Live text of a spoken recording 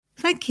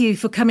Thank you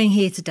for coming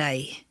here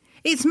today.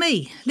 It's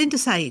me, Linda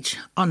Sage,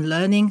 on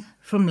Learning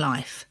from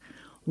Life.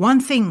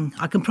 One thing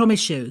I can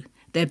promise you,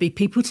 there'll be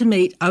people to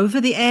meet over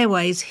the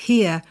airways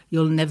here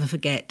you'll never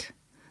forget.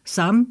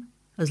 Some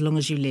as long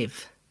as you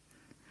live.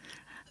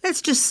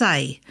 Let's just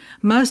say,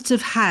 most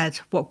have had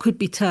what could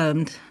be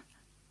termed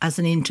as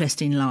an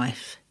interesting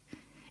life.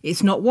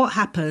 It's not what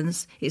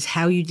happens, it's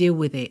how you deal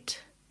with it.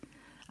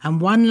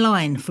 And one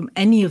line from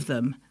any of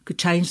them could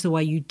change the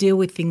way you deal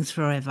with things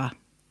forever.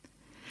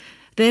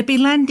 They'll be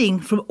landing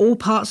from all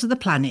parts of the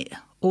planet,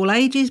 all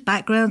ages,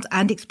 backgrounds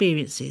and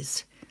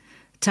experiences.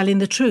 Telling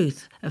the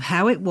truth of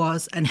how it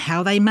was and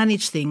how they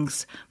manage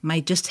things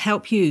may just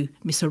help you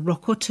miss a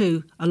rock or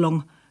two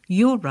along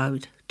your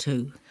road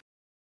too.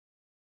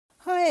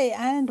 Hi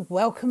and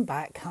welcome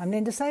back. I'm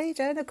Linda Sage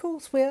and of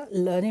course we're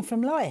learning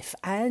from life.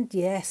 And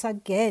yes,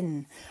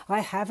 again, I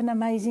have an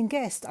amazing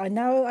guest. I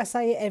know I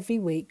say it every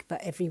week,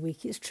 but every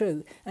week it's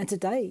true. And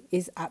today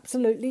is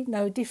absolutely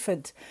no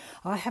different.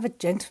 I have a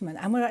gentleman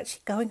and we're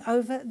actually going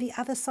over the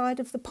other side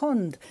of the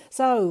pond.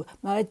 So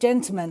my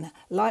gentleman,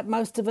 like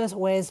most of us,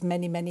 wears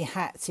many, many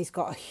hats. He's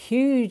got a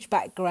huge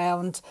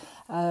background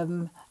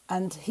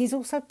and he's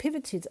also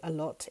pivoted a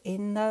lot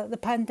in the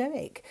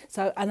pandemic.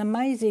 So an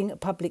amazing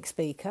public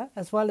speaker,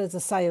 as well as a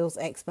sales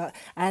expert,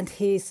 and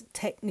his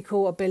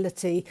technical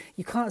ability.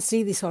 You can't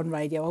see this on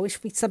radio. I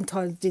wish we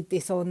sometimes did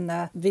this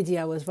on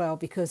video as well,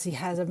 because he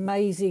has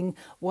amazing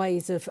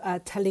ways of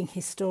telling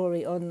his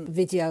story on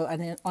video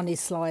and on his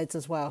slides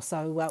as well.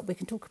 So we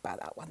can talk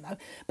about that one though.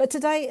 But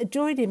today,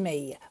 joining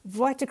me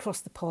right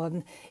across the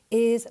pond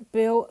is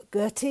Bill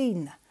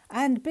Guertin.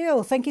 And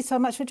Bill, thank you so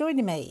much for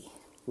joining me.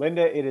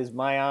 Linda, it is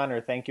my honor.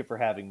 Thank you for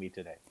having me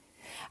today.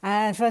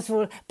 And first of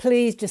all,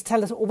 please just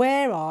tell us,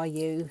 where are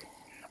you?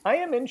 I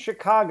am in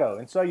Chicago,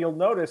 and so you'll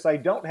notice I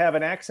don't have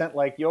an accent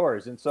like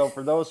yours. And so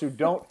for those who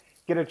don't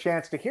get a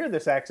chance to hear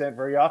this accent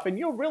very often,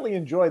 you'll really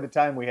enjoy the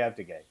time we have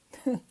together.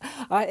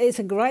 It's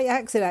a great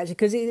accent, actually,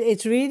 because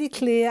it's really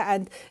clear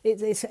and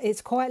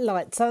it's quite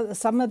light. So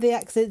some of the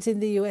accents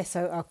in the US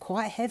are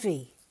quite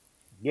heavy.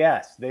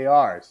 Yes, they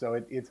are. So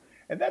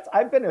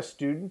I've been a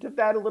student of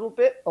that a little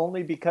bit,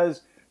 only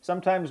because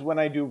sometimes when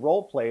I do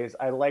role plays,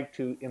 I like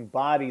to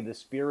embody the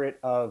spirit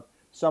of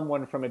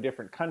someone from a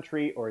different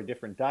country or a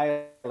different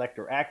dialect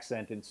or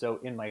accent. And so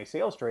in my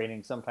sales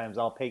training, sometimes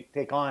I'll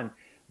take on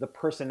the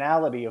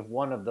personality of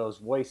one of those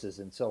voices.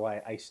 And so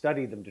I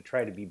study them to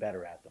try to be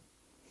better at them.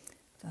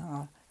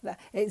 Oh,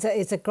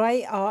 it's a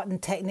great art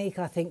and technique,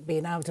 I think,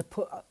 being able to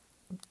put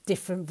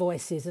different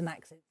voices and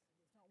accents.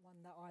 It's not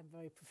one that I'm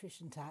very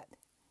proficient at.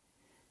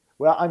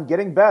 Well, I'm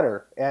getting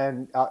better,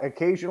 and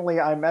occasionally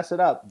I mess it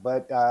up,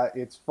 but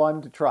it's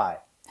fun to try.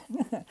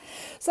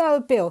 So,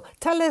 Bill,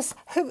 tell us,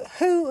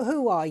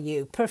 who are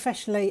you,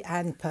 professionally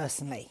and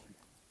personally?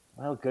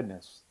 Well,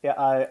 goodness.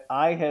 Yeah,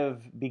 I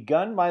have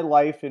begun my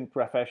life in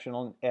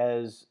professional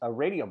as a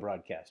radio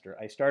broadcaster.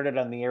 I started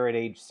on the air at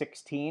age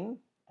 16,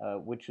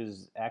 which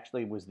was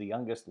the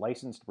youngest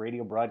licensed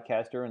radio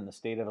broadcaster in the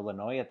state of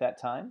Illinois at that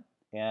time,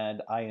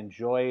 and I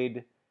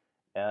enjoyed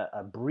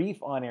a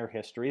brief on-air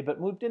history,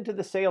 but moved into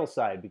the sales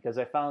side because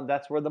I found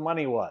that's where the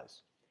money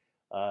was.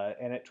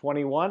 And at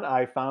 21,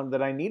 I found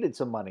that I needed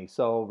some money.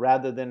 So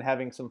rather than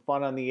having some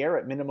fun on the air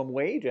at minimum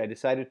wage, I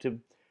decided to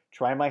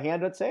try my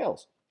hand at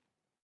sales.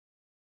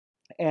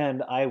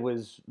 And I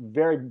was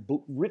very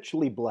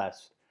richly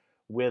blessed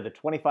with a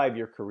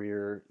 25-year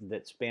career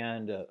that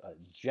spanned a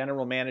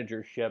general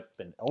managership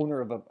and owner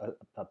of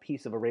a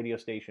piece of a radio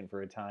station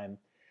for a time.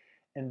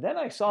 And then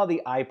I saw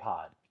the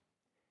iPod.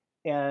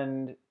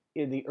 And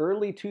in the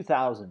early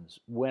 2000s,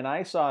 when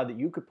I saw that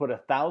you could put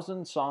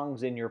 1,000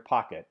 songs in your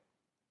pocket,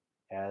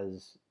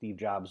 as Steve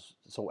Jobs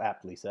so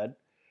aptly said,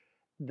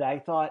 I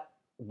thought,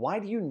 why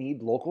do you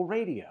need local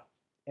radio?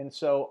 And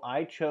so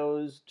I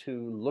chose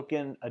to look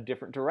in a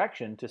different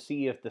direction to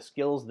see if the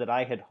skills that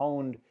I had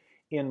honed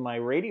in my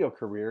radio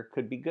career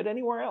could be good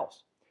anywhere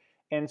else.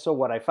 And so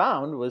what I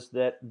found was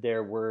that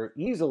there were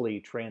easily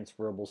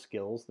transferable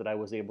skills that I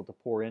was able to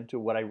pour into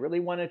what I really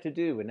wanted to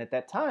do. And at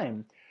that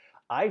time,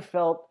 I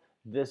felt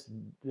this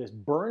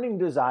burning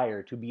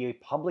desire to be a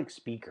public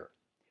speaker,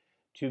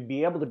 to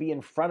be able to be in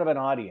front of an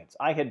audience.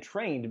 I had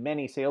trained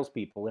many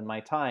salespeople in my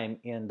time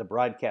in the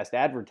broadcast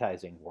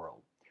advertising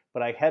world,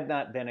 but I had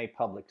not been a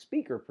public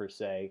speaker per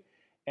se.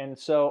 And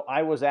so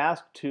I was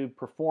asked to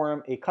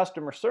perform a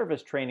customer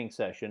service training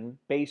session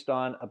based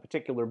on a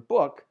particular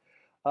book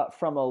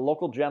from a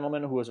local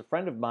gentleman who was a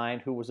friend of mine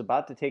who was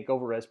about to take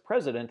over as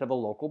president of a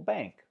local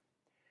bank.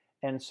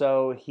 And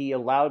so he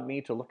allowed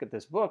me to look at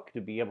this book to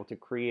be able to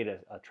create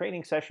a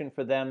training session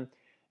for them.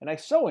 And I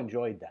so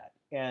enjoyed that.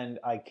 And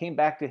I came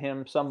back to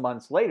him some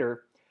months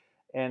later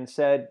and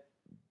said,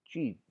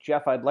 gee,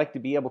 Jeff, I'd like to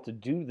be able to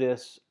do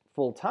this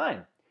full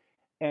time.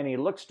 And he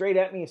looked straight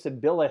at me and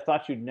said, Bill, I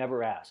thought you'd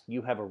never ask.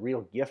 You have a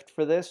real gift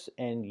for this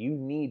and you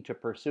need to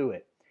pursue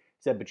it.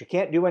 He said, but you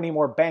can't do any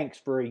more banks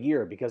for a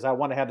year because I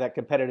want to have that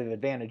competitive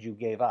advantage you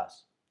gave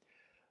us.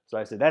 So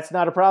I said, that's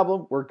not a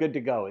problem. We're good to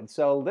go. And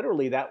so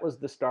literally that was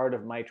the start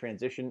of my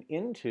transition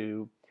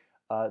into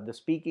the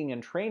speaking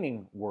and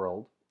training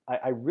world.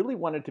 I really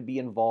wanted to be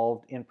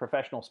involved in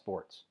professional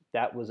sports.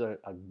 That was a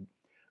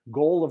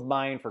goal of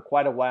mine for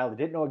quite a while. I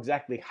didn't know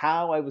exactly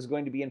how I was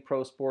going to be in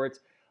pro sports.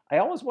 I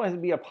always wanted to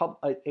be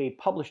a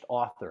published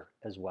author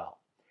as well.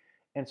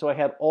 And so I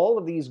had all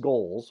of these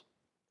goals,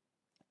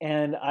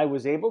 and I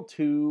was able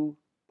to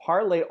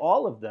parlay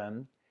all of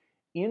them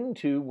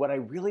into what I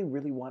really,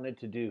 really wanted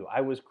to do.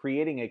 I was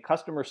creating a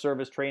customer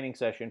service training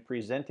session,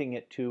 presenting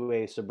it to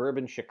a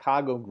suburban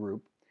Chicago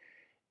group,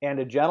 and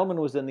a gentleman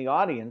was in the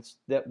audience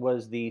that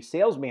was the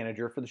sales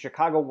manager for the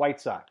Chicago White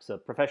Sox, a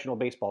professional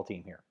baseball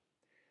team here.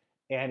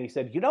 And he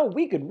said,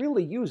 we could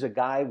really use a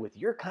guy with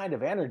your kind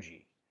of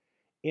energy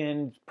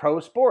in pro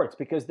sports,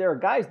 because there are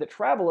guys that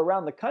travel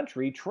around the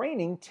country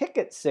training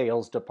ticket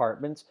sales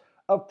departments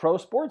of pro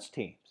sports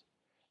teams.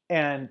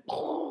 And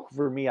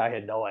for me, I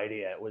had no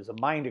idea. It was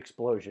a mind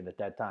explosion at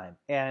that time.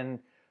 And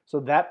so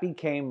that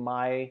became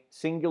my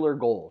singular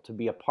goal, to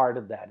be a part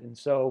of that. And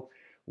so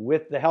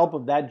with the help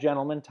of that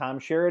gentleman, Tom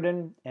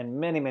Sheridan, and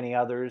many, many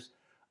others,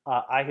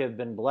 I have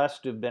been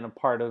blessed to have been a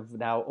part of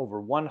now over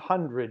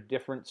 100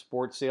 different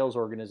sports sales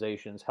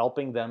organizations,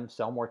 helping them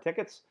sell more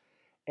tickets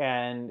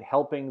and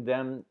helping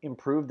them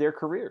improve their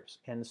careers.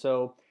 And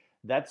so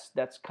that's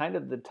kind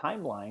of the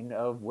timeline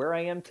of where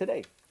I am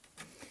today.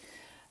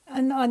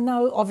 And I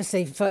know,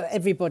 obviously, for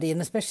everybody, and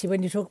especially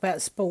when you talk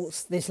about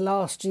sports, this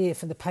last year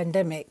for the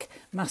pandemic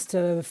must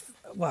have,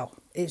 well,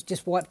 it's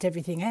just wiped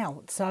everything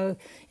out. So,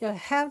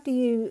 how do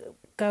you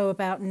go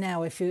about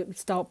now if you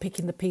start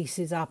picking the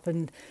pieces up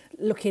and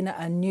looking at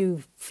a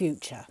new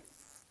future?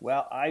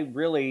 Well, I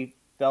really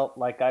felt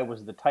like I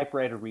was the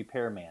typewriter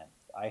repairman.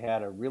 I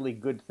had a really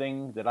good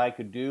thing that I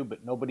could do,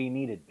 but nobody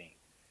needed me.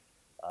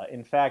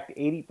 In fact,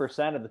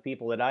 80% of the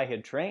people that I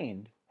had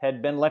trained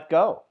had been let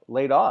go,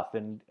 laid off,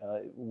 and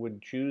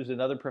would choose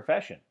another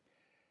profession.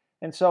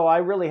 And so I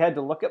really had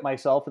to look at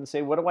myself and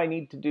say, what do I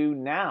need to do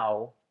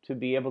now to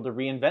be able to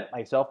reinvent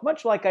myself,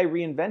 much like I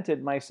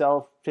reinvented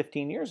myself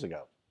 15 years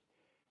ago.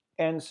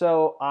 And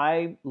so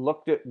I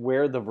looked at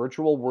where the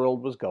virtual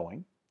world was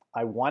going.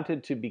 I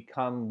wanted to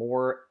become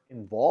more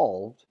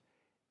involved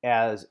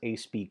as a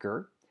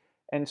speaker.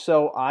 And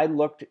so I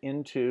looked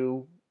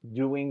into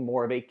doing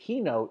more of a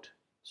keynote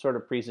sort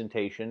of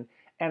presentation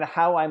and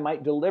how I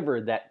might deliver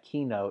that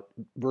keynote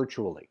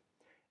virtually.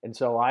 And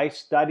so I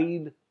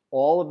studied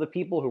all of the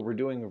people who were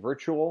doing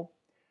virtual.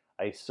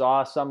 I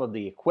saw some of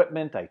the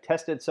equipment. I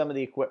tested some of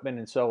the equipment.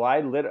 And so I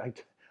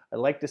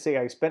like to say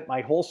I spent my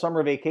whole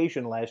summer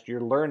vacation last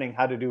year learning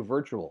how to do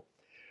virtual.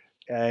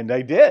 And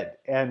I did.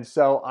 And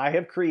so I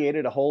have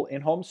created a whole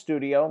in-home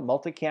studio,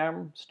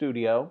 multicam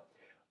studio,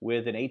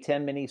 with an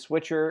A10 mini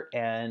switcher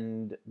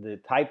and the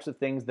types of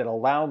things that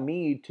allow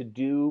me to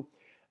do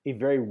a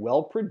very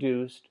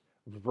well-produced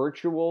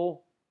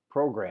virtual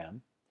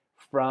program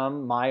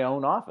from my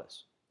own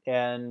office.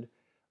 And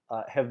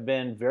have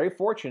been very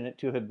fortunate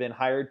to have been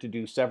hired to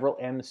do several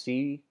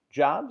MC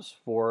jobs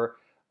for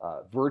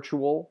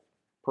virtual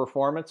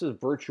performances,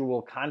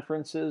 virtual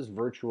conferences,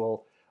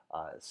 virtual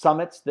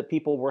summits that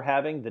people were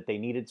having that they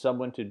needed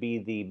someone to be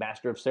the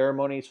master of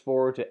ceremonies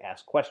for, to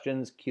ask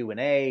questions,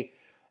 Q&A,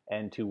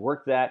 and to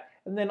work that,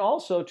 and then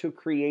also to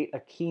create a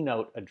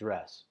keynote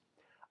address.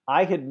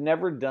 I had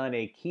never done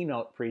a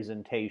keynote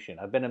presentation.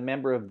 I've been a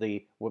member of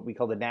what we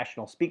call the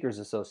National Speakers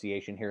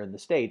Association here in the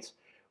States,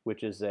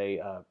 which is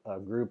a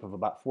group of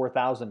about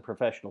 4,000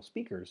 professional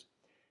speakers.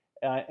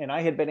 And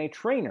I had been a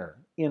trainer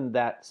in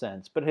that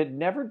sense, but had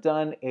never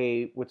done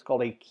what's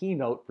called a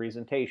keynote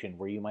presentation,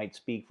 where you might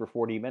speak for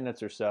 40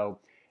 minutes or so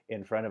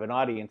in front of an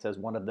audience as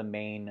one of the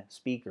main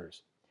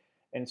speakers.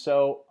 And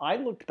so I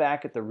looked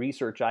back at the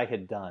research I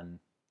had done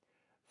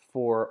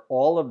for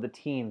all of the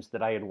teams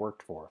that I had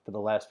worked for the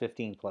last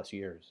 15 plus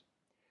years.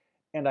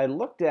 And I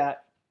looked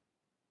at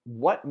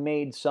what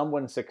made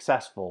someone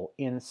successful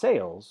in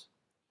sales,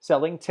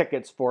 selling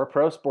tickets for a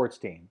pro sports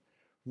team,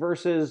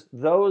 versus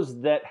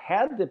those that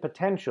had the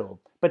potential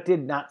but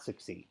did not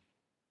succeed.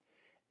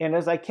 And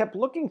as I kept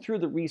looking through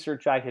the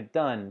research I had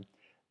done,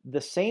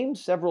 the same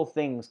several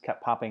things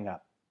kept popping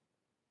up.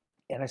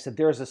 And I said,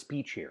 there's a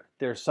speech here.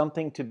 There's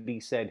something to be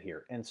said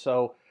here. And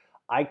so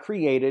I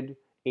created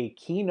a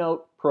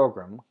keynote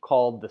program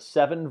called the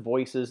 7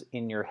 Voices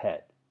in Your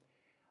Head.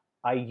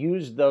 I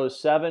used those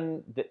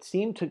 7 that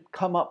seemed to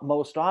come up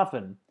most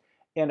often,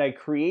 and I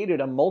created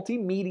a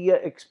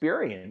multimedia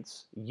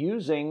experience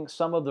using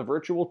some of the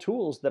virtual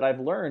tools that I've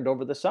learned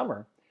over the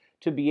summer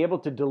to be able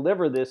to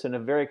deliver this in a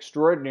very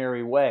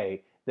extraordinary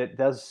way that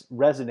does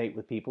resonate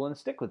with people and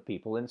stick with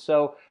people. And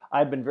so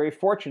I've been very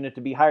fortunate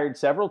to be hired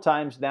several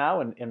times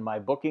now, and my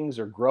bookings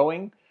are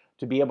growing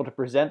to be able to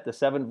present the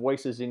 7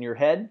 Voices in Your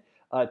Head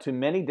to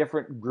many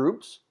different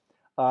groups,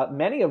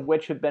 many of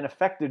which have been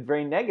affected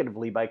very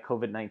negatively by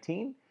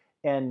COVID-19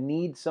 and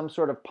need some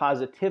sort of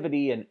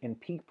positivity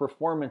and peak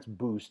performance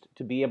boost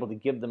to be able to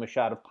give them a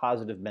shot of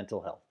positive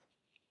mental health.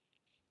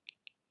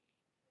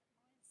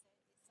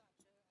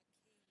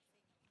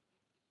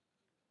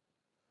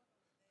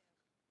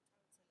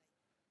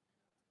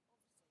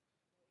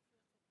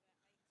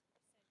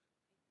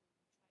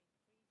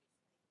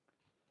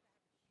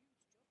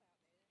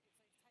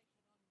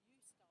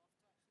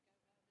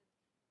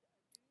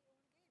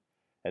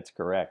 That's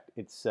correct.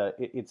 It's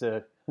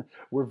a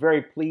we're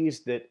very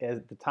pleased that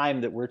at the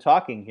time that we're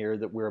talking here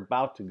that we're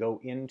about to go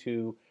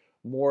into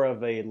more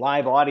of a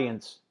live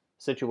audience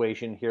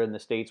situation here in the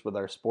States with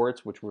our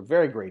sports, which we're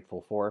very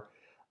grateful for.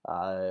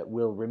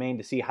 We'll remain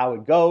to see how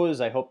it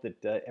goes. I hope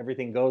that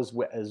everything goes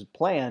as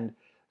planned.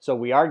 So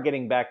we are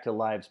getting back to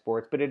live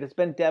sports, but it has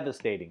been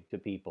devastating to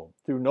people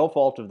through no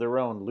fault of their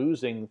own,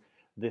 losing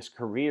this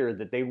career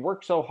that they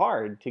worked so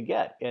hard to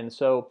get. And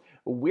so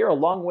we're a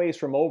long ways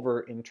from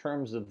over in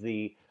terms of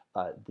the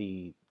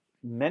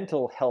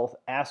mental health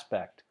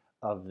aspect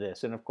of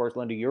this. And of course,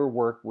 Linda, your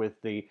work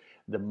with the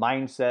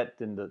mindset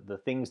and the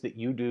things that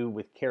you do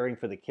with caring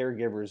for the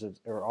caregivers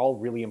are all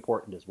really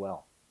important as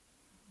well.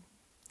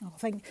 Oh,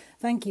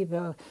 thank you,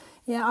 Bill.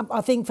 Yeah,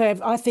 I think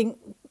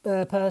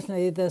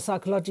personally, the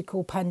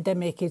psychological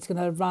pandemic is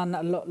going to run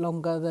a lot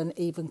longer than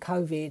even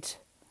COVID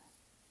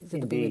is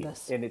going to be with Indeed.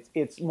 us. And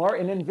it's more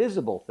an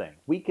invisible thing.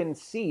 We can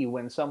see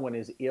when someone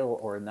is ill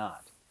or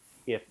not,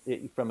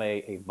 from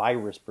a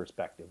virus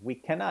perspective. We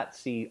cannot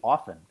see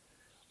often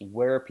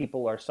where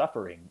people are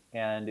suffering,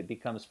 and it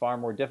becomes far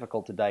more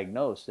difficult to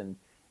diagnose. And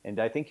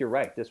I think you're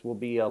right. This will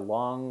be a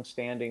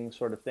long-standing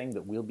sort of thing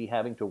that we'll be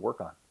having to work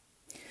on.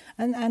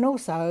 And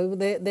also,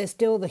 there's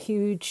still the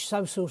huge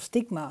social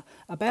stigma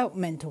about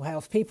mental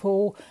health.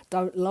 People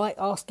don't like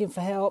asking for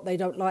help. They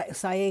don't like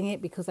saying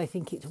it because they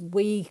think it's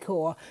weak,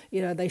 or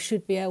they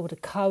should be able to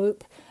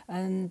cope,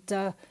 and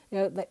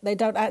they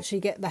don't actually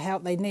get the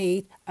help they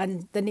need,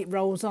 and then it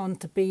rolls on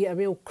to be a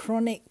real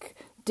chronic,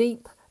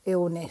 deep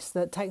illness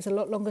that takes a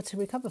lot longer to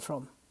recover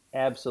from.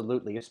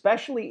 Absolutely,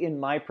 especially in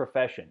my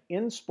profession.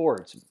 In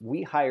sports,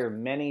 we hire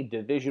many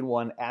Division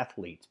I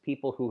athletes,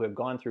 people who have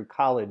gone through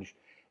college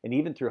and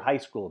even through high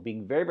school,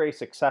 being very, very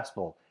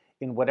successful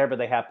in whatever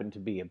they happen to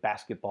be, a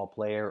basketball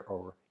player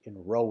or in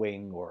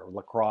rowing or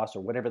lacrosse or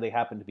whatever they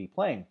happen to be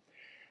playing.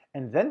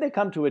 And then they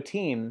come to a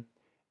team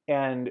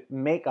and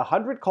make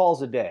 100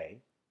 calls a day,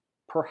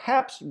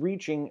 perhaps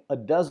reaching a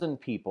dozen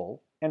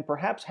people, and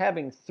perhaps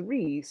having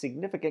 3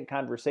 significant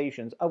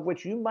conversations, of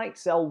which you might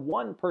sell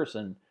one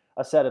person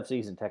a set of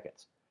season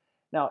tickets.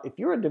 Now, if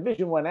you're a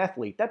Division I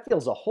athlete, that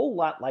feels a whole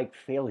lot like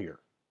failure,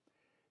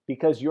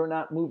 because you're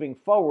not moving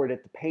forward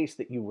at the pace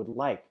that you would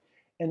like.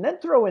 And then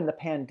throw in the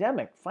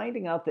pandemic,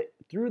 finding out that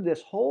through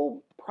this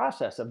whole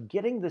process of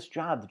getting this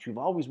job that you've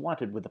always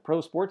wanted with the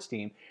pro sports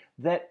team,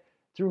 that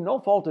through no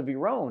fault of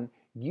your own,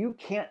 you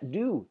can't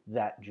do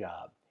that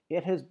job.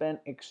 It has been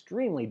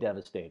extremely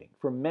devastating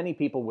for many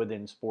people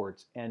within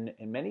sports, and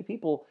many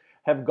people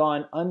have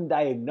gone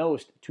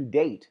undiagnosed to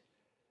date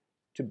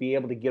to be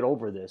able to get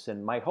over this.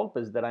 And my hope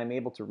is that I'm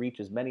able to reach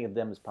as many of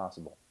them as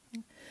possible.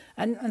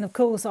 And of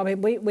course, I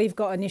mean, we've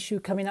got an issue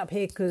coming up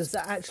here because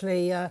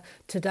actually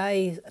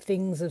today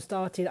things have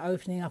started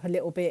opening up a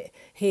little bit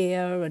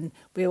here, and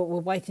we're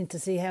waiting to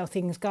see how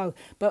things go.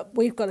 But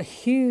we've got a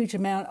huge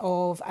amount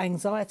of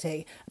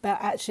anxiety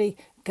about actually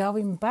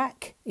going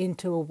back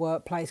into a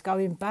workplace,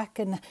 going back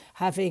and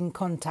having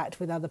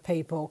contact with other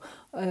people.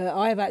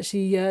 I've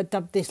actually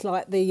dubbed this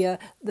like the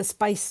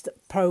space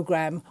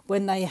program,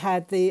 when they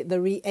had the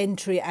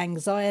re-entry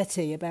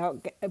anxiety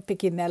about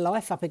picking their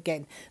life up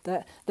again.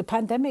 The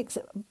pandemic's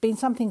been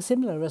something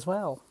similar as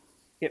well.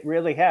 It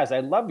really has. I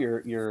love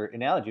your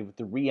analogy with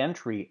the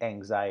re-entry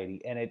anxiety,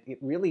 and it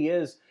really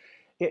is.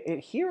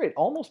 Here it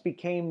almost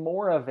became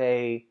more of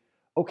a,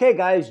 okay,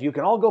 guys, you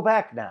can all go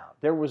back now.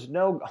 There was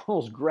no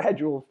almost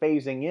gradual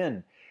phasing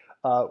in.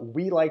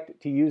 We like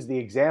to use the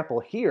example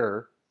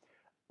here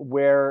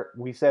where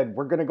we said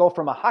we're going to go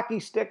from a hockey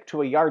stick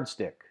to a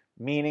yardstick,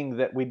 meaning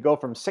that we'd go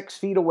from 6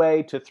 feet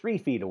away to 3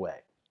 feet away.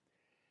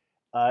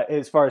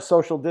 As far as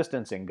social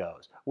distancing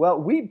goes.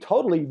 Well, we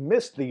totally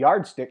missed the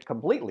yardstick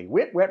completely.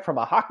 We went from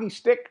a hockey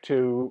stick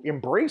to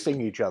embracing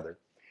each other.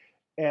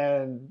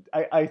 And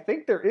I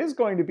think there is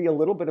going to be a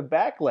little bit of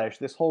backlash.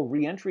 This whole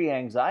reentry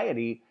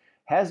anxiety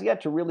has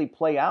yet to really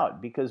play out,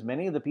 because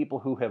many of the people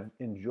who have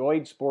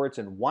enjoyed sports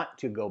and want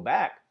to go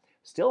back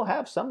still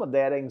have some of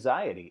that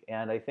anxiety.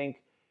 And I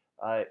think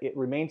it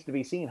remains to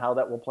be seen how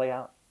that will play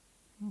out.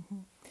 Mm-hmm.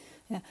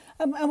 Yeah.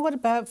 And what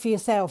about for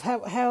yourself?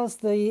 How's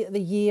the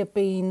year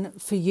been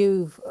for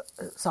you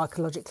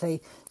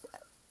psychologically?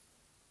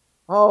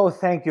 Oh,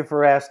 thank you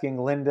for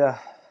asking, Linda.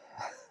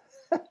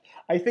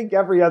 I think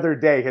every other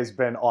day has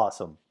been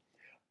awesome.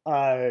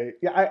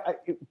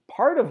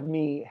 Part of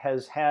me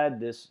has had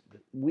this.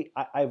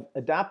 I've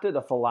adopted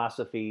a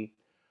philosophy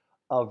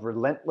of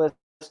relentless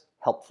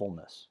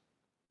helpfulness,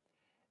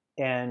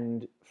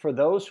 and for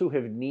those who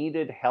have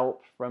needed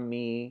help from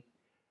me,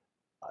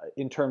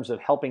 in terms of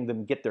helping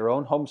them get their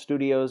own home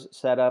studios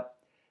set up,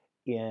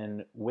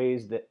 in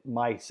ways that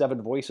my Seven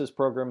Voices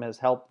program has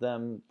helped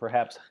them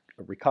perhaps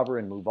recover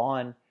and move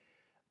on.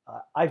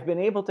 I've been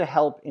able to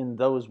help in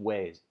those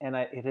ways, and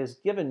it has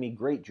given me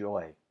great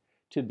joy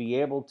to be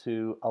able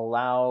to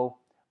allow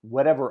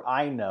whatever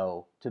I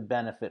know to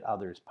benefit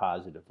others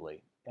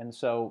positively. And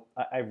so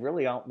I've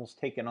really almost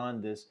taken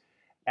on this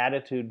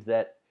attitude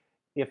that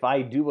if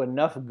I do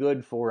enough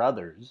good for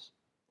others,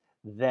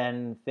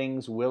 then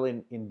things will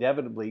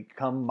inevitably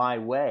come my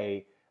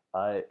way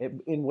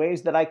in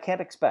ways that I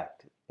can't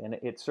expect. And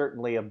it's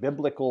certainly a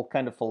biblical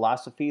kind of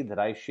philosophy that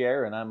I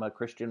share, and I'm a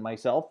Christian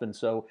myself. And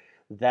so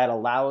that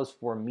allows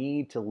for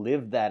me to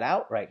live that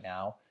out right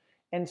now.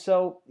 And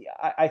so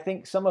I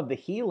think some of the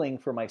healing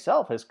for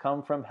myself has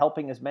come from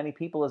helping as many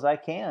people as I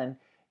can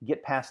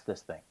get past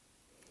this thing.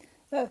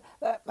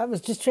 That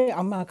was just true.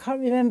 I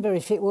can't remember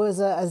if it was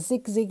a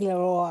Zig Ziglar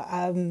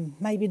or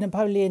maybe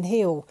Napoleon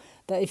Hill,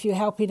 that if you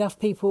help enough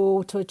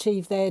people to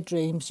achieve their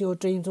dreams, your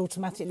dreams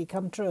automatically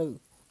come true.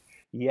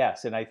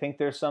 Yes, and I think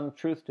there's some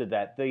truth to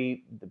that.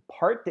 The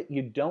part that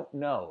you don't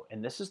know,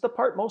 and this is the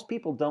part most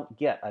people don't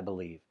get, I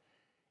believe,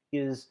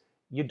 is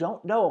you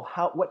don't know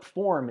what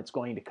form it's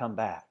going to come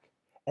back.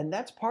 And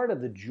that's part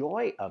of the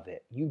joy of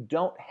it. You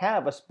don't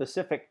have a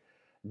specific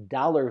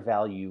dollar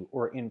value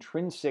or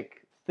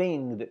intrinsic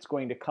thing that's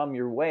going to come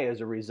your way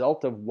as a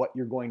result of what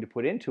you're going to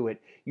put into it.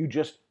 You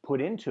just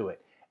put into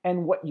it.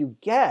 And what you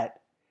get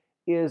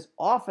is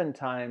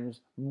oftentimes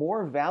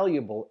more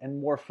valuable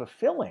and more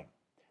fulfilling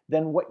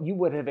than what you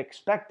would have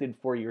expected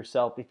for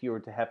yourself if you were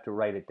to have to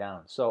write it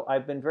down. So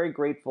I've been very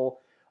grateful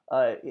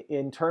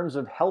in terms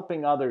of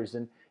helping others.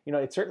 And,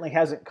 it certainly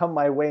hasn't come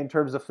my way in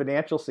terms of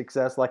financial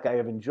success like I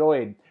have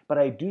enjoyed, but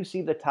I do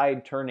see the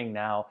tide turning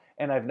now,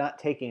 and I've not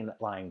taken it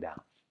lying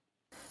down.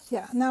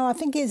 Yeah, no, I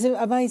think it's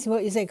amazing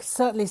what you said. 'Cause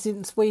certainly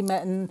since we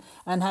met and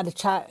had a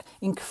chat,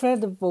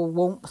 incredible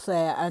warmth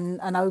there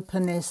and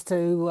openness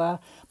to,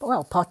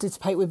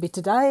 participate with me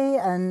today.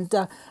 And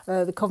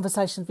the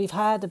conversations we've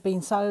had have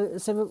been so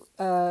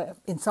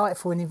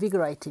insightful and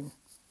invigorating.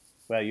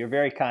 Well, you're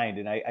very kind,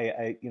 and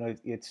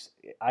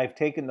I've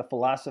taken the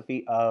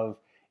philosophy of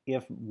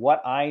if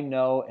what I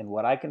know and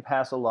what I can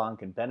pass along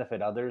can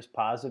benefit others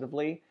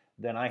positively,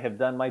 then I have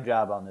done my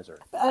job on this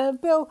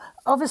earth. Bill,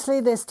 obviously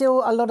there's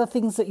still a lot of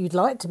things that you'd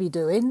like to be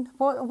doing.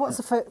 What's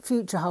the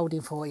future holding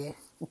for you?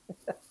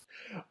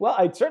 Well,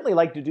 I'd certainly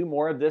like to do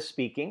more of this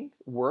speaking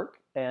work,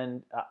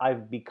 and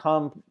I've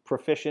become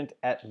proficient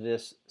at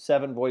this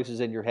Seven Voices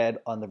in Your Head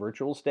on the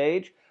virtual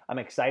stage. I'm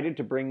excited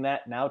to bring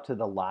that now to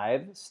the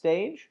live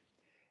stage.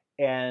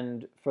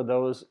 And for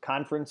those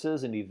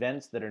conferences and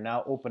events that are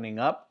now opening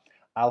up,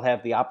 I'll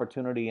have the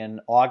opportunity in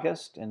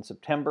August and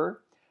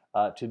September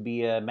to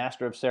be a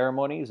master of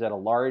ceremonies at a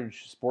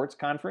large sports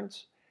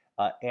conference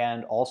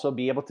and also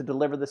be able to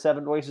deliver the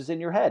Seven Voices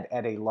in Your Head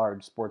at a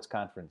large sports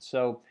conference.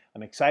 So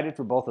I'm excited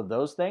for both of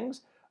those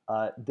things.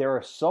 There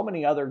are so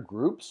many other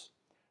groups,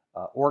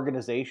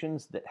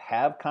 organizations that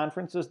have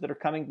conferences that are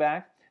coming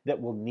back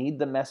that will need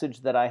the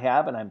message that I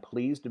have, and I'm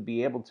pleased to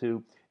be able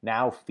to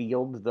now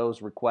field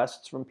those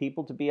requests from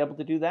people to be able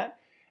to do that.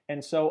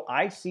 And so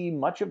I see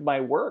much of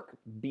my work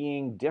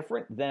being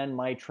different than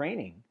my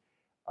training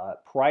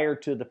prior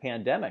to the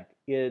pandemic.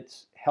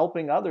 It's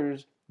helping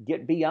others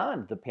get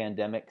beyond the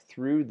pandemic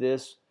through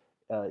this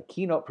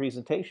keynote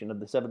presentation of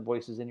the Seven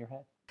Voices in Your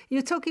Head.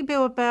 You're talking,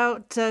 Bill,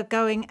 about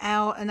going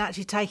out and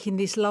actually taking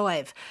this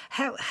live.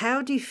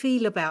 How do you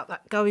feel about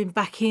that, going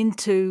back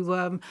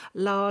into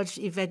large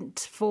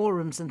event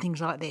forums and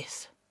things like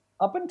this?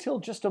 Up until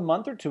just a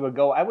month or two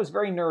ago, I was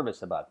very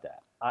nervous about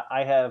that.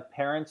 I have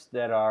parents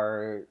that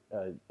are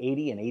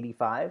 80 and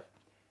 85.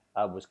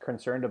 I was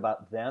concerned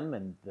about them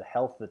and the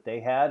health that they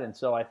had. And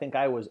so I think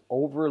I was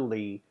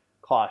overly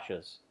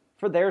cautious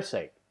for their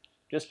sake,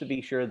 just to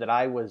be sure that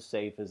I was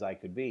safe as I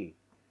could be.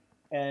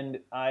 And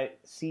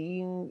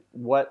seeing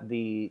what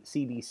the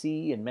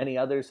CDC and many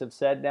others have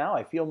said now,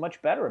 I feel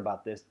much better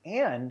about this.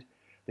 And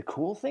the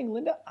cool thing,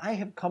 Linda, I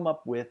have come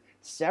up with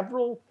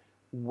several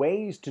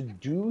ways to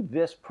do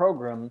this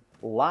program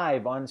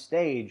live on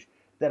stage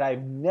that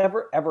I've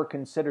never, ever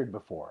considered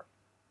before.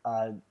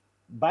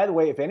 By the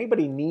way, if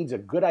anybody needs a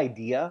good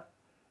idea,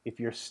 if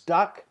you're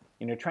stuck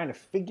and you're trying to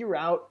figure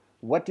out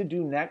what to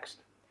do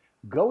next,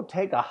 go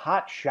take a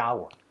hot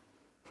shower.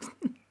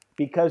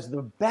 Because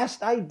the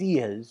best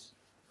ideas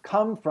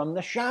come from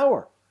the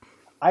shower.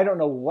 I don't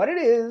know what it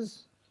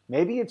is.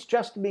 Maybe it's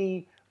just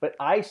me, but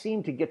I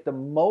seem to get the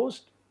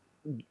most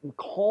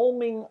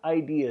calming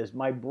ideas.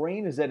 My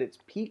brain is at its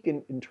peak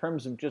in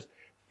terms of just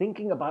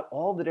thinking about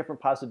all the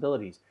different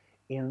possibilities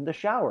in the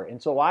shower.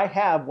 And so I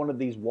have one of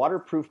these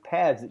waterproof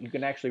pads that you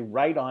can actually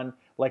write on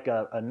like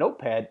a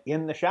notepad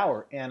in the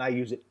shower, and I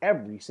use it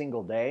every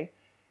single day.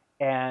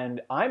 And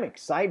I'm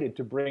excited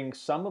to bring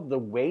some of the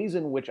ways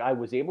in which I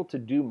was able to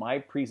do my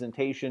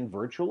presentation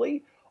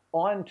virtually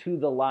onto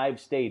the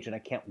live stage, and I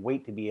can't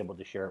wait to be able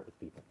to share it with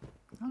people.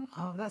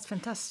 Oh, that's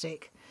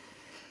fantastic.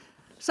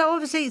 So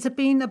obviously it's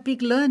been a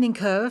big learning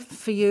curve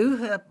for you.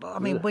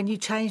 When you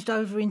changed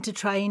over into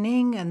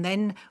training and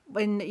then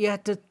when you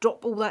had to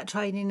drop all that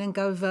training and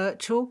go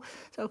virtual.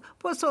 So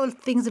what sort of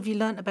things have you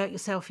learnt about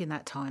yourself in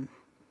that time?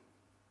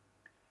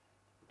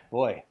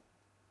 Boy,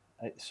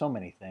 so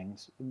many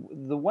things.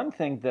 The one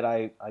thing that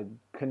I'm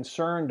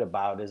concerned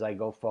about as I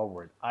go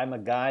forward, I'm a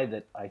guy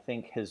that I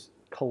think has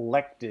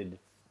collected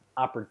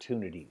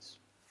opportunities.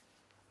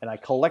 And I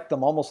collect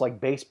them almost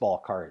like baseball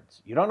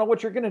cards. You don't know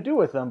what you're going to do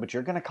with them, but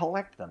you're going to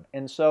collect them.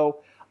 And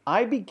so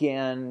I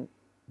began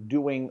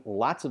doing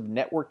lots of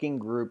networking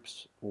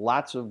groups,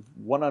 lots of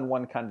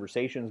one-on-one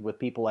conversations with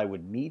people I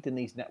would meet in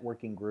these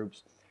networking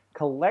groups,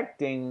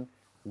 collecting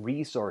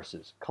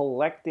resources,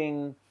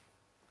 collecting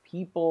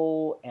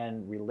people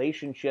and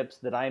relationships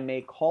that I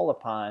may call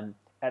upon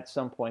at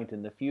some point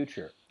in the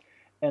future.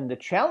 And the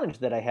challenge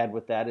that I had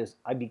with that is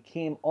I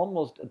became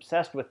almost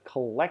obsessed with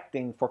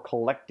collecting for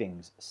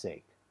collecting's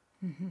sake.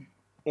 Mm-hmm.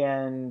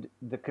 And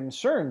the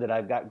concern that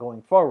I've got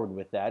going forward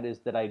with that is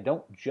that I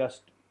don't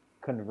just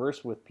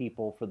converse with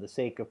people for the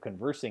sake of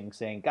conversing,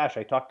 saying, gosh,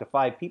 I talked to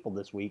 5 people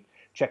this week,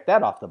 check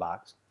that off the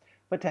box,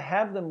 but to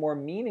have them more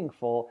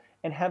meaningful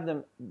and have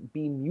them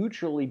be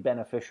mutually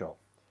beneficial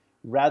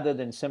rather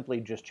than simply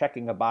just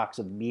checking a box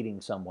of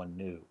meeting someone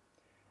new.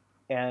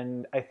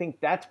 And I think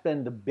that's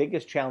been the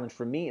biggest challenge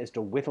for me, is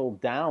to whittle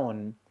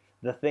down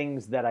the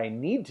things that I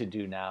need to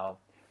do now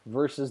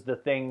versus the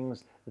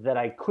things that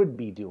I could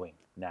be doing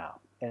now.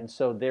 And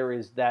so there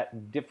is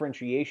that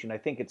differentiation. I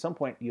think at some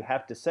point you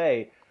have to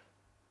say,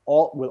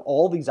 with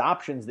all these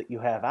options that you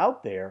have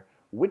out there,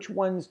 which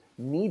ones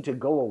need to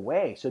go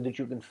away so that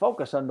you can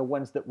focus on the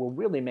ones that will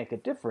really make a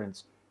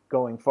difference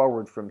going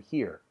forward from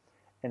here.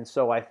 And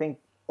so I think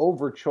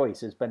over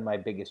choice has been my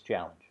biggest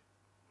challenge.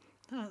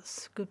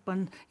 That's a good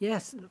one.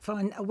 Yes,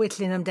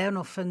 whittling them down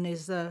often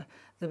is the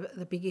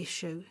big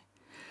issue.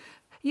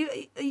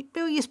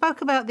 Bill, you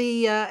spoke about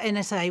the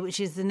NSA, which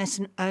is the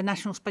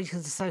National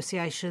Speakers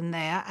Association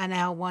there, and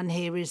our one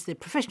here is the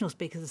Professional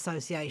Speakers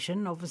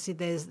Association. Obviously,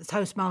 there's the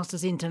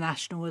Toastmasters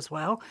International as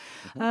well.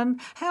 Mm-hmm.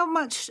 How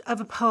much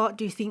of a part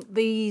do you think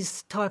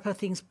these type of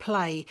things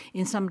play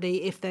in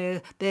somebody if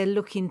they're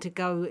looking to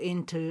go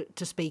into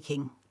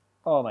speaking?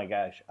 Oh my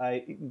gosh,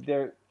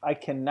 I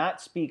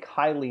cannot speak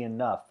highly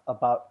enough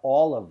about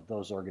all of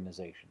those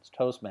organizations: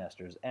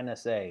 Toastmasters,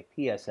 NSA,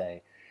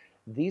 PSA.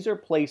 These are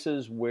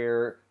places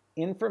where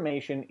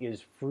information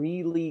is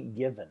freely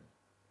given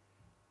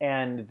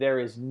and there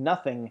is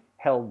nothing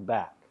held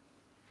back.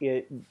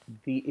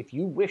 If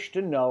you wish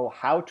to know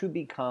how to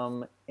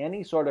become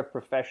any sort of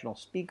professional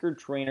speaker,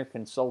 trainer,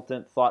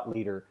 consultant, thought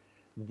leader,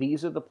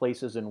 these are the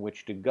places in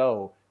which to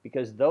go,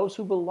 because those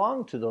who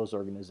belong to those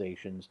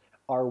organizations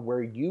are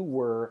where you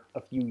were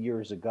a few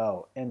years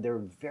ago, and they're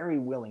very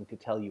willing to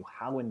tell you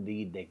how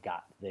indeed they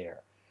got there.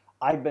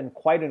 I've been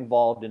quite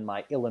involved in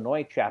my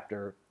Illinois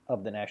chapter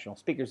of the National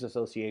Speakers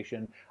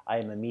Association. I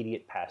am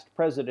immediate past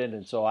president,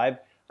 and so I've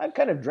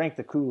kind of drank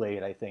the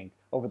Kool-Aid, I think,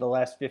 over the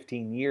last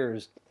 15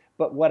 years.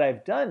 But what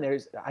I've done there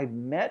is I've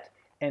met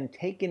and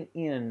taken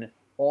in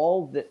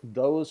all that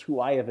those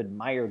who I have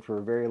admired for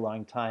a very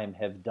long time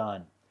have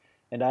done.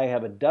 And I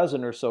have a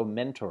dozen or so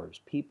mentors,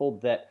 people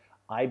that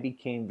I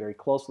became very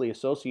closely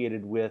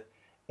associated with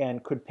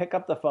and could pick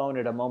up the phone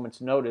at a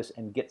moment's notice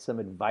and get some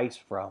advice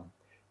from,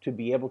 to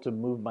be able to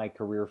move my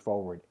career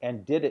forward,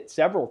 and did it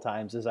several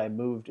times as I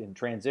moved and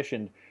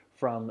transitioned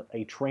from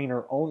a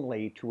trainer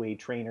only to a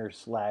trainer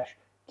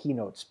 /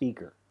 keynote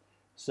speaker.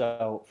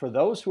 So for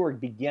those who are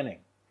beginning,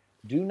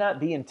 do not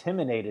be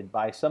intimidated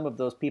by some of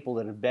those people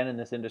that have been in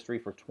this industry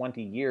for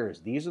 20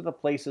 years. These are the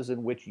places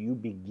in which you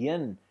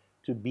begin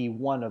to be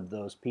one of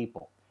those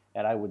people.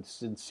 And I would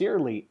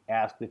sincerely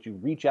ask that you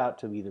reach out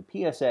to either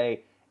PSA,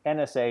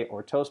 NSA,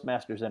 or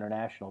Toastmasters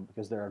International,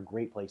 because they're a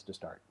great place to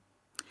start.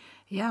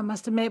 Yeah, I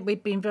must admit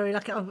we've been very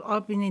lucky.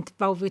 I've been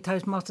involved with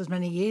Toastmasters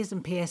many years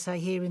and PSA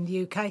here in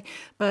the UK,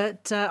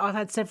 but I've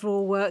had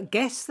several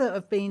guests that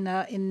have been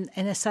in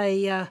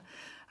NSA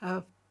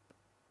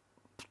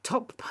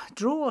top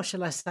drawer,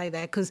 shall I say,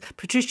 there, because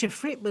Patricia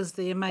Fripp was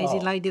the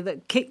amazing lady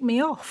that kicked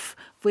me off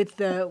with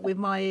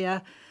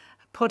my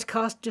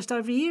podcast just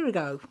over a year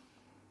ago.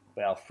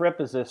 Well, Fripp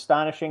is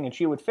astonishing, and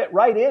she would fit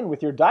right in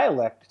with your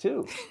dialect,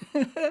 too.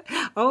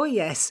 Oh,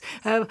 yes,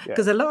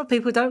 because a lot of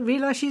people don't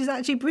realise she's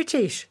actually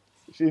British.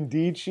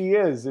 Indeed, she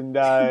is. And,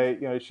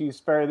 she's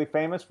fairly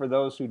famous. For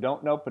those who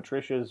don't know,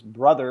 Patricia's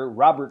brother,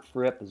 Robert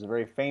Fripp, is a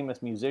very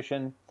famous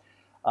musician.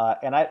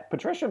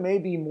 Patricia may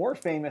be more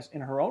famous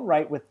in her own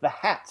right with the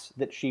hats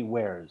that she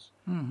wears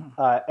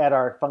at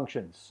our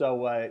functions.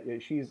 So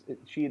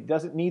she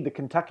doesn't need the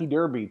Kentucky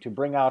Derby to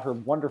bring out her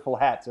wonderful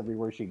hats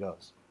everywhere she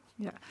goes.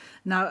 Yeah,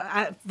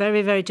 no,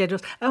 very, very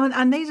generous.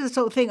 And these are the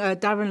sort of thing.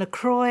 Darren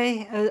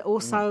LaCroix,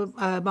 also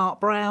Mark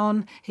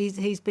Brown.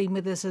 He's been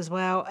with us as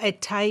well.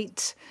 Ed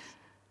Tate.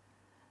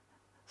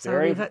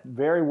 So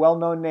very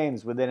well-known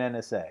names within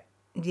NSA.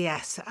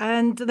 Yes,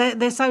 and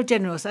they're so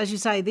generous, as you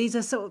say.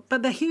 These are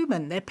but they're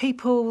human. They're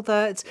people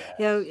that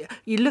you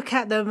look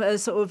at them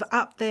as sort of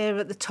up there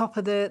at the top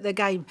of the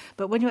game,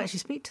 but when you actually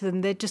speak to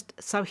them, they're just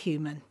so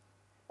human.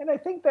 And I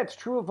think that's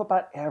true of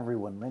about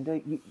everyone,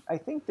 Linda. I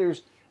think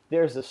there's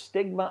a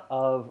stigma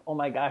of, oh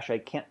my gosh, I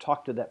can't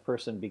talk to that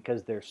person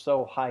because they're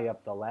so high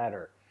up the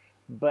ladder.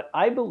 But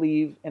I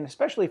believe, and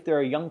especially if there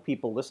are young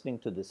people listening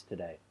to this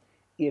today,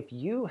 if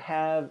you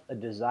have a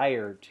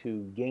desire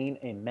to gain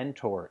a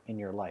mentor in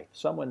your life,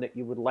 someone that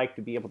you would like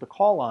to be able to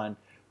call on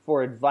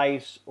for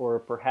advice or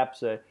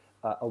perhaps a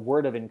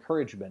word of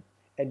encouragement,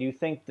 and you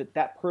think that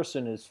that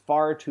person is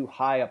far too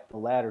high up the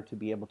ladder to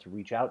be able to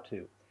reach out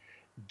to,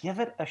 give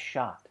it a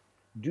shot.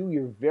 do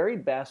your very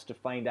best to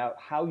find out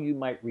how you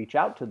might reach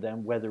out to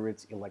them, whether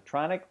it's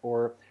electronic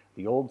or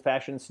the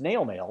old-fashioned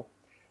snail mail,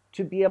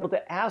 to be able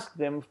to ask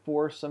them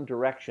for some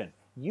direction.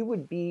 You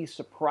would be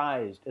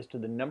surprised as to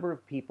the number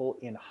of people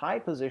in high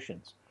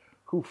positions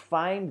who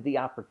find the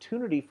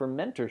opportunity for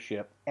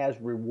mentorship as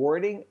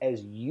rewarding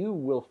as you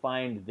will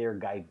find their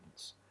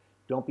guidance.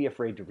 Don't be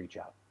afraid to reach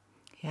out.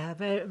 Yeah,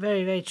 very,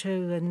 very, very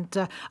true.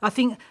 And I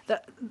think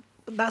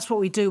that's what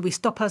we do. We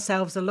stop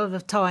ourselves a lot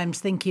of times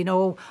thinking,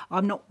 "Oh,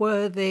 I'm not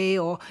worthy,"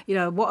 or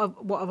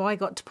what have I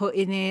got to put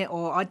in it,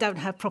 or I don't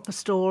have proper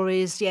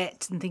stories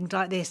yet, and things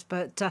like this.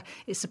 But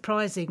it's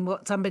surprising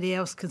what somebody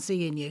else can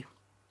see in you.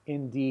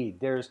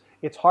 Indeed,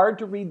 it's hard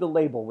to read the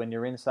label when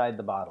you're inside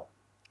the bottle.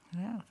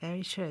 Yeah,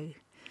 very true.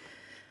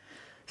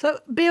 So,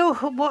 Bill,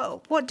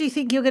 what do you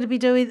think you're going to be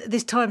doing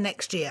this time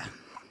next year?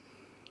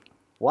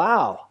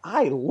 Wow,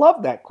 I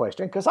love that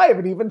question because I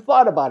haven't even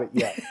thought about it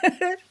yet.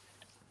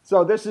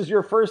 So this is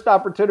your first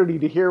opportunity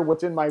to hear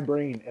what's in my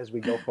brain as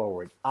we go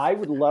forward. I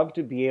would love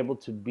to be able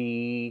to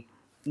be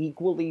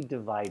equally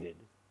divided,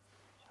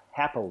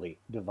 happily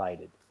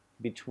divided,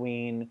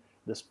 between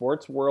the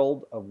sports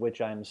world, of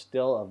which I'm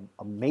still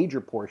a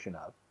major portion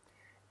of,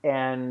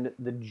 and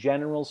the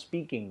general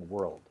speaking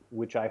world,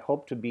 which I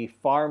hope to be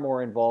far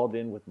more involved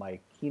in with my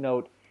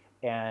keynote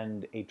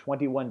and a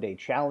 21-day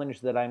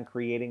challenge that I'm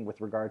creating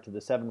with regard to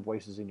the 7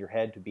 voices in your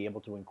head, to be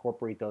able to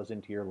incorporate those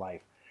into your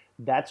life.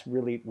 That's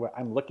really what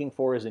I'm looking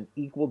for, is an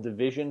equal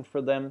division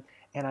for them.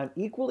 And I'm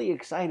equally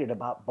excited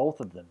about both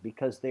of them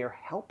because they are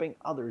helping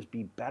others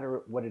be better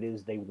at what it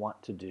is they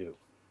want to do.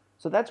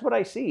 So that's what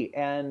I see.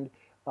 And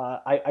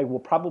I will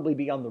probably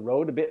be on the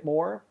road a bit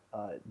more.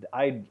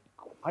 I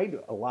quite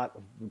a lot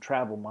of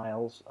travel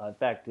miles. In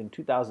fact, in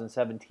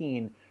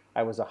 2017,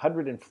 I was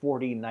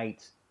 140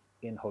 nights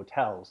in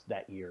hotels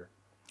that year.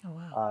 Oh,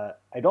 wow.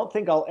 I don't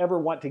think I'll ever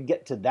want to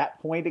get to that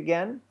point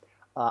again.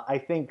 I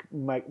think,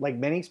 like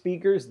many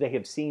speakers, they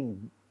have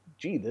seen,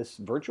 gee, this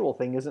virtual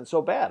thing isn't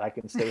so bad. I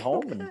can stay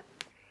home, and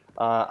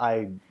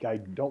I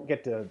don't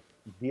get to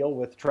deal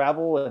with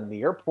travel and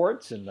the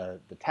airports and the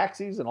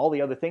taxis and all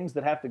the other things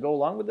that have to go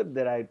along with it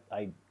that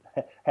I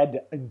had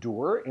to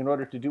endure in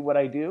order to do what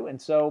I do. And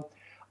so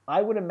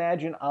I would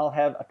imagine I'll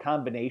have a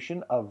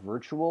combination of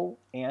virtual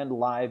and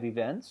live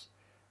events,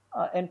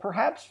 and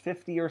perhaps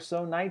 50 or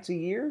so nights a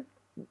year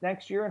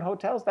next year in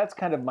hotels. That's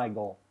kind of my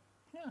goal.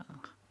 Yeah,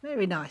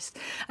 very nice.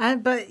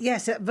 But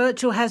yes,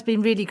 virtual has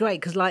been really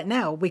great because, like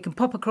now, we can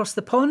pop across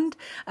the pond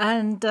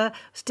and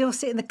still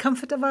sit in the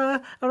comfort of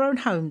our own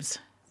homes.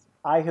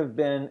 I have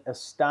been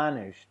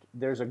astonished.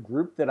 There's a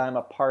group that I'm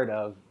a part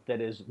of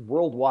that is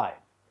worldwide,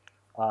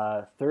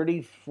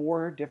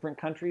 34 different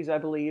countries, I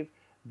believe,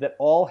 that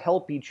all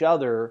help each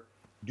other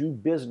do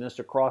business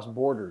across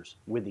borders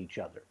with each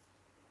other.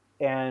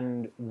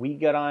 And we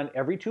get on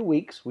every 2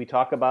 weeks. We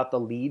talk about the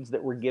leads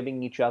that we're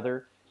giving each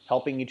other,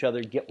 helping each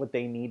other get what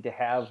they need to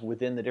have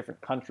within the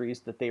different countries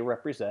that they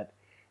represent.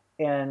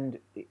 And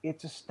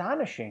it's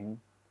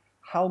astonishing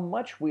how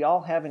much we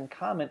all have in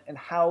common and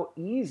how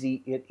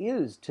easy it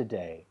is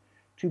today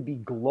to be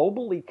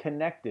globally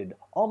connected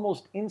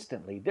almost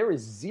instantly. There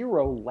is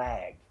zero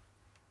lag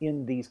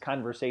in these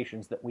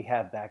conversations that we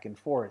have back and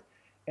forth.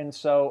 And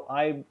so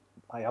I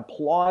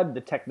applaud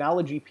the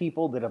technology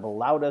people that have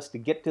allowed us to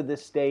get to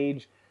this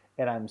stage.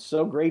 And I'm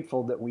so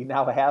grateful that we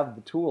now have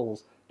the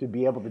tools to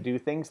be able to do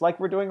things like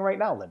we're doing right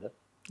now, Linda.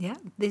 Yeah,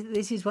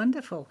 this is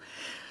wonderful.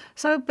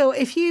 So, Bill,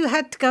 if you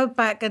had to go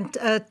back and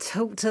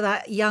talk to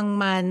that young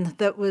man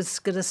that was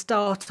going to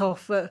start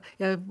off with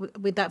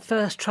that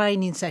first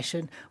training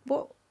session,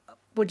 what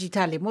would you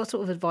tell him? What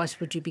sort of advice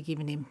would you be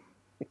giving him?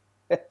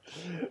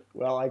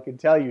 Well, I can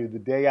tell you the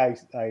day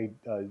I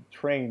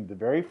trained, the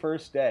very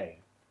first day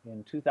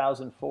in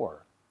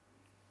 2004,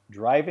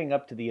 driving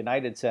up to the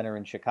United Center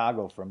in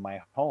Chicago from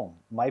my home,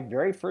 my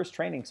very first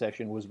training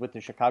session was with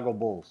the Chicago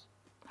Bulls,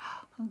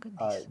 Oh,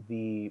 goodness.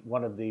 the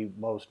one of the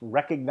most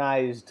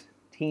recognized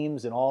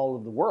teams in all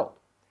of the world.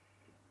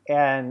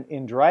 And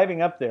in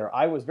driving up there,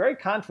 I was very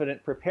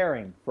confident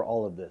preparing for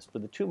all of this for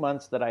the 2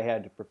 months that I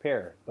had to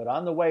prepare. But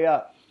on the way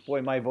up,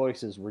 boy, my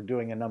voices were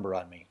doing a number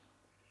on me.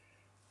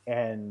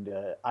 And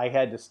I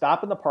had to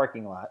stop in the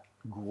parking lot,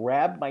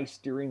 grab my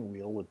steering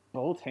wheel with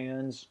both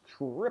hands,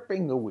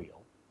 tripping the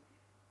wheel.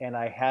 And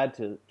I had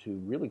to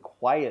really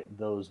quiet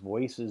those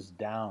voices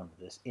down,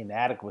 this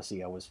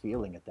inadequacy I was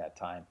feeling at that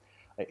time.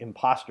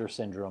 Imposter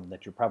syndrome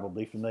that you're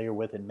probably familiar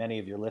with, and many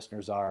of your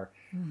listeners are,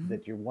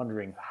 that you're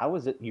wondering, how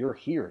is it you're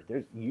here?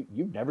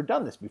 You've never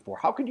done this before.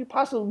 How could you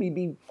possibly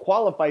be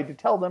qualified to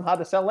tell them how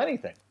to sell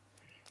anything?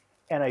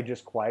 And I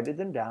just quieted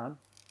them down.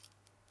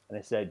 And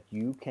I said,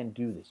 you can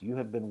do this. You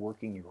have been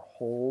working your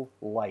whole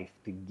life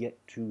to get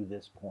to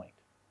this point.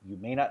 You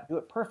may not do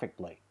it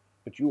perfectly,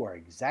 but you are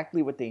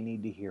exactly what they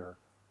need to hear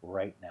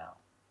right now.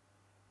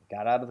 I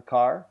got out of the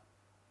car,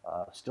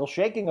 still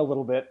shaking a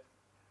little bit,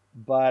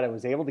 but I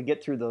was able to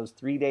get through those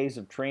 3 days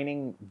of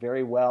training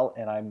very well.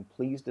 And I'm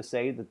pleased to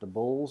say that the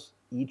Bulls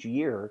each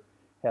year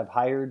have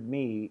hired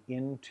me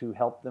in to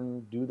help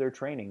them do their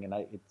training. And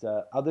it's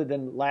other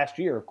than last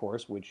year, of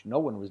course, which no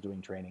one was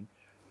doing training.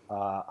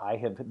 I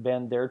have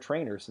been their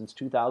trainer since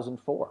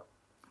 2004.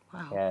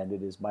 Wow. And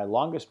it is my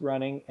longest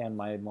running and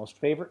my most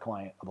favorite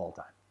client of all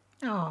time.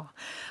 Oh,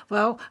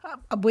 well,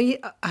 we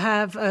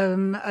have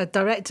a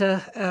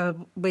director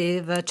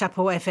with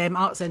Chapel FM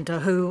Art Centre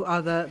who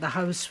are the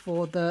hosts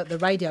for the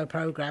radio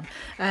programme,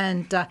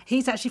 and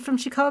he's actually from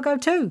Chicago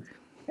too.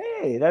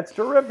 Hey, that's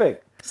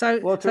terrific.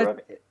 So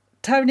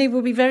Tony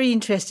will be very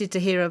interested to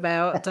hear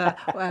about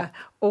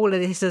all of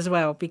this as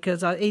well,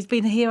 because he's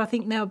been here, I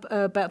think, now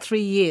about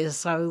 3 years.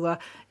 So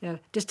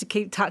just to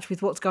keep touch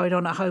with what's going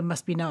on at home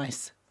must be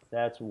nice.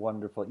 That's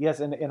wonderful.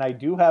 Yes, and I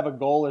do have a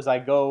goal as I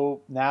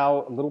go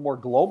now a little more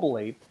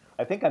globally.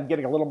 I think I'm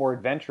getting a little more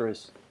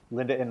adventurous,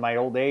 Linda, in my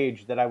old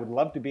age, that I would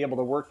love to be able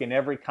to work in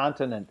every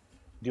continent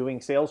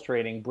doing sales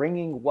training,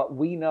 bringing what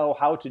we know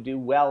how to do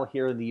well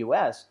here in the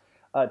U.S.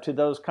 To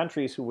those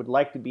countries who would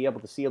like to be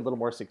able to see a little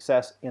more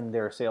success in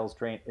their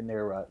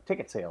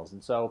ticket sales.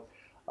 And so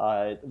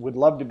would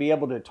love to be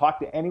able to talk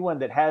to anyone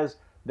that has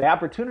the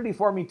opportunity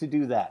for me to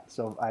do that.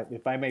 So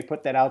if I may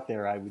put that out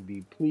there, I would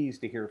be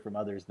pleased to hear from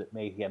others that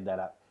may have that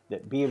up,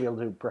 that be able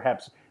to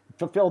perhaps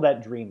fulfill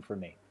that dream for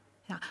me.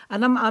 Yeah,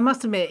 and I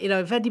must admit,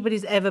 if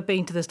anybody's ever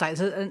been to the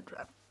States, and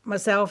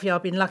myself,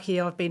 I've been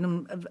lucky, I've been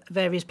in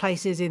various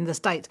places in the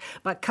States,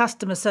 but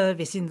customer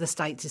service in the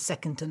States is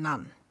second to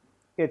none.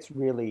 It's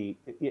really,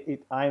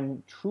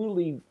 I'm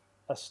truly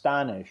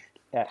astonished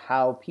at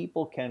how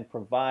people can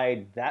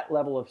provide that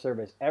level of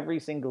service every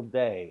single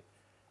day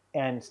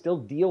and still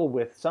deal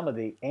with some of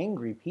the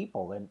angry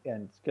people.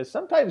 And because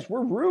sometimes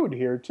we're rude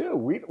here too.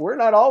 We're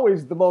not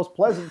always the most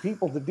pleasant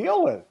people to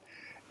deal with.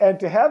 And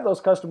to have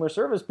those customer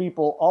service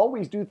people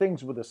always do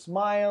things with a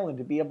smile and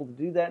to be able to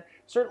do that.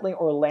 Certainly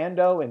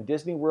Orlando and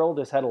Disney World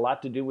has had a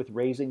lot to do with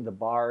raising the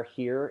bar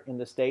here in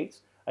the States.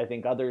 I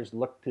think others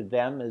look to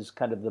them as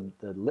kind of the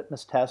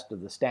litmus test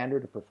of the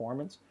standard of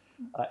performance.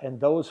 And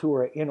those who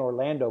are in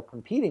Orlando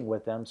competing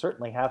with them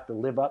certainly have to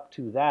live up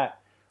to that.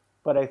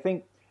 But I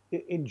think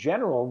in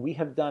general, we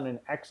have done an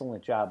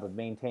excellent job of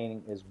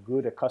maintaining as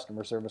good a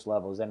customer service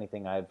level as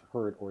anything I've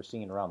heard or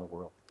seen around the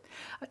world.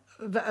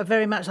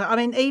 Very much so. I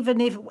mean,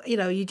 even if,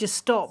 you just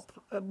stop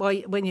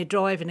when you're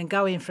driving and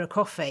go in for a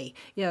coffee,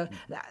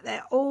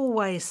 they're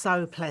always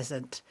so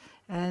pleasant.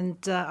 And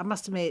I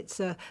must admit,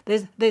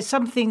 there's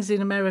some things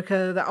in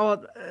America that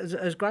aren't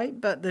as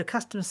great, but the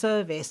customer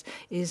service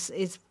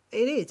it's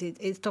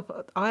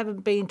top. I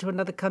haven't been to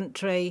another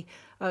country.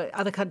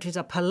 Other countries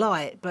are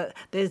polite, but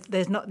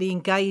there's not the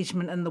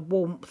engagement and the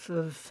warmth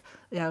of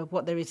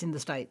what there is in the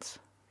States.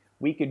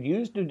 We could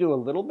use to do a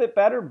little bit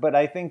better, but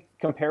I think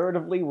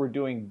comparatively we're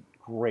doing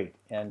great.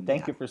 And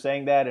thank you for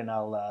saying that. And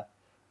I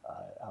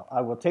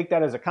will take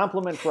that as a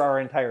compliment for our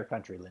entire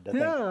country, Linda.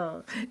 Thank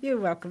you. You're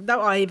welcome.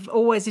 No, I've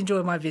always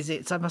enjoyed my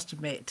visits, I must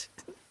admit.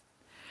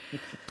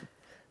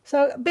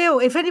 So, Bill,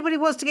 if anybody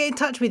wants to get in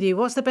touch with you,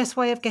 what's the best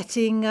way of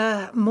getting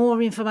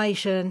more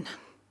information?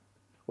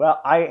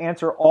 Well, I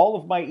answer all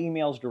of my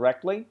emails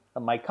directly.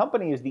 My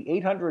company is the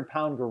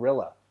 800-pound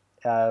gorilla,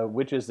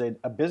 which is a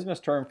business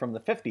term from the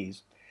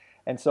 50s.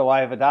 And so I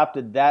have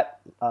adopted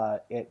that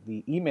at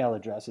the email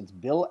address. It's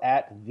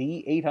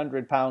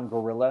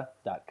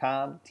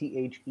bill@the800poundgorilla.com,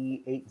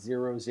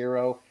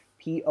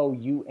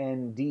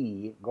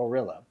 THE800POUND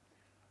gorilla.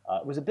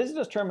 It was a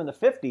business term in the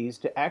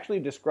 50s to actually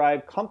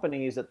describe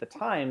companies at the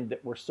time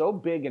that were so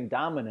big and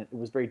dominant, it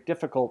was very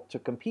difficult to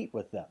compete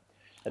with them.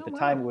 At the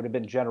time, it would have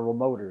been General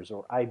Motors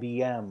or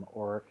IBM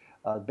or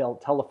Bell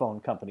Telephone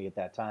Company at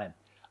that time.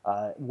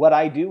 What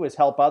I do is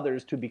help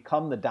others to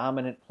become the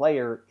dominant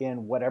player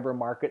in whatever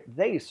market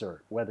they serve,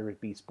 whether it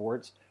be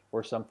sports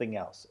or something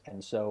else.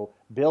 And so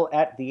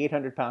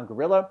bill@the800pound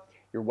gorilla,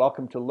 you're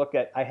welcome to look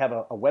at, I have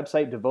a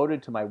website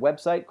devoted to my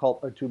website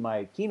to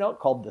my keynote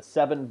called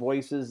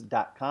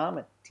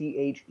the7voices.com,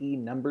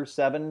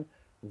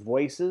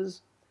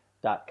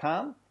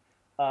 THE7voices.com.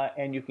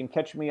 And you can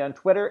catch me on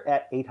Twitter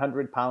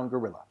 @800pound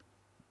gorilla.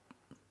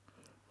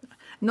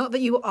 Not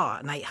that you are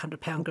an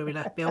 800-pound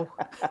gorilla, Bill.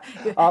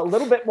 A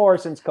little bit more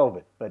since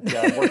COVID, but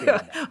working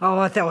on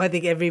that. I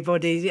think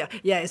everybody,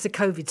 it's a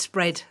COVID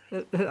spread.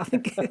 I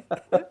think.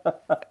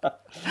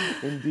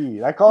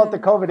 Indeed. I call it the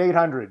COVID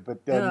 800,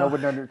 but no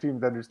one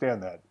seems to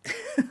understand that.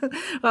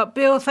 Well,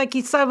 Bill, thank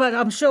you so much.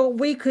 I'm sure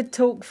we could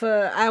talk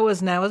for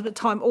hours now, but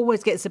time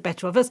always gets the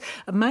better of us.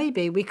 And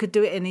maybe we could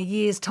do it in a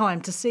year's time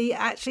to see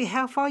actually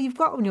how far you've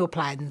got on your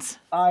plans.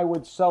 I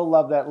would so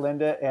love that,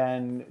 Linda.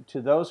 And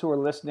to those who are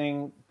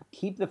listening,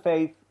 keep the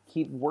faith,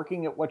 keep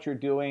working at what you're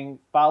doing,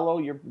 follow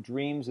your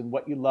dreams and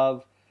what you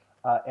love,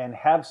 and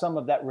have some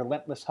of that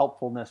relentless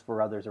helpfulness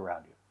for others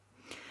around you.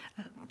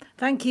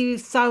 Thank you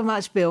so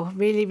much, Bill.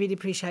 Really, really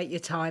appreciate your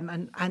time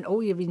and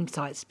all your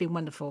insights. It's been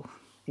wonderful.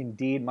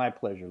 Indeed, my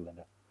pleasure,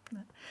 Linda.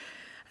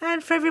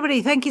 And for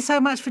everybody, thank you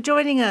so much for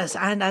joining us.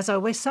 And as I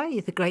always say,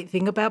 the great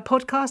thing about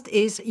podcast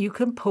is you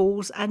can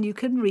pause and you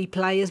can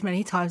replay as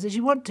many times as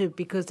you want to,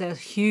 because there's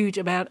a huge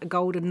amount of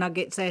golden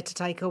nuggets there to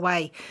take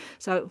away.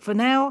 So for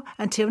now,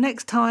 until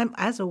next time,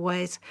 as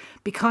always,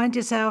 be kind to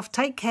yourself,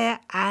 take care,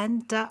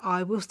 and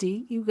I will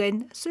see you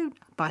again soon.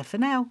 Bye for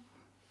now.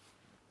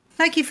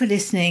 Thank you for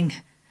listening.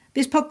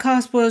 This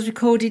podcast was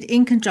recorded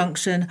in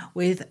conjunction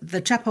with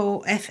the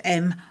Chapel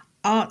FM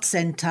Art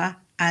Centre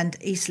and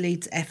East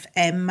Leeds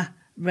FM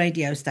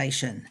radio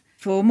station.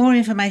 For more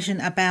information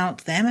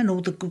about them and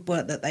all the good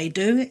work that they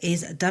do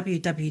is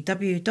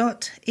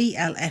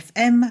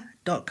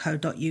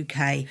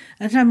www.elfm.co.uk.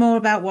 And to know more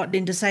about what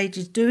Linda Sage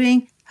is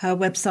doing, her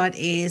website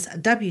is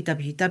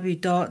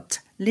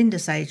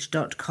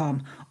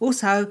www.lindasage.com.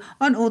 Also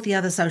on all the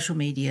other social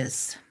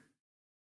medias.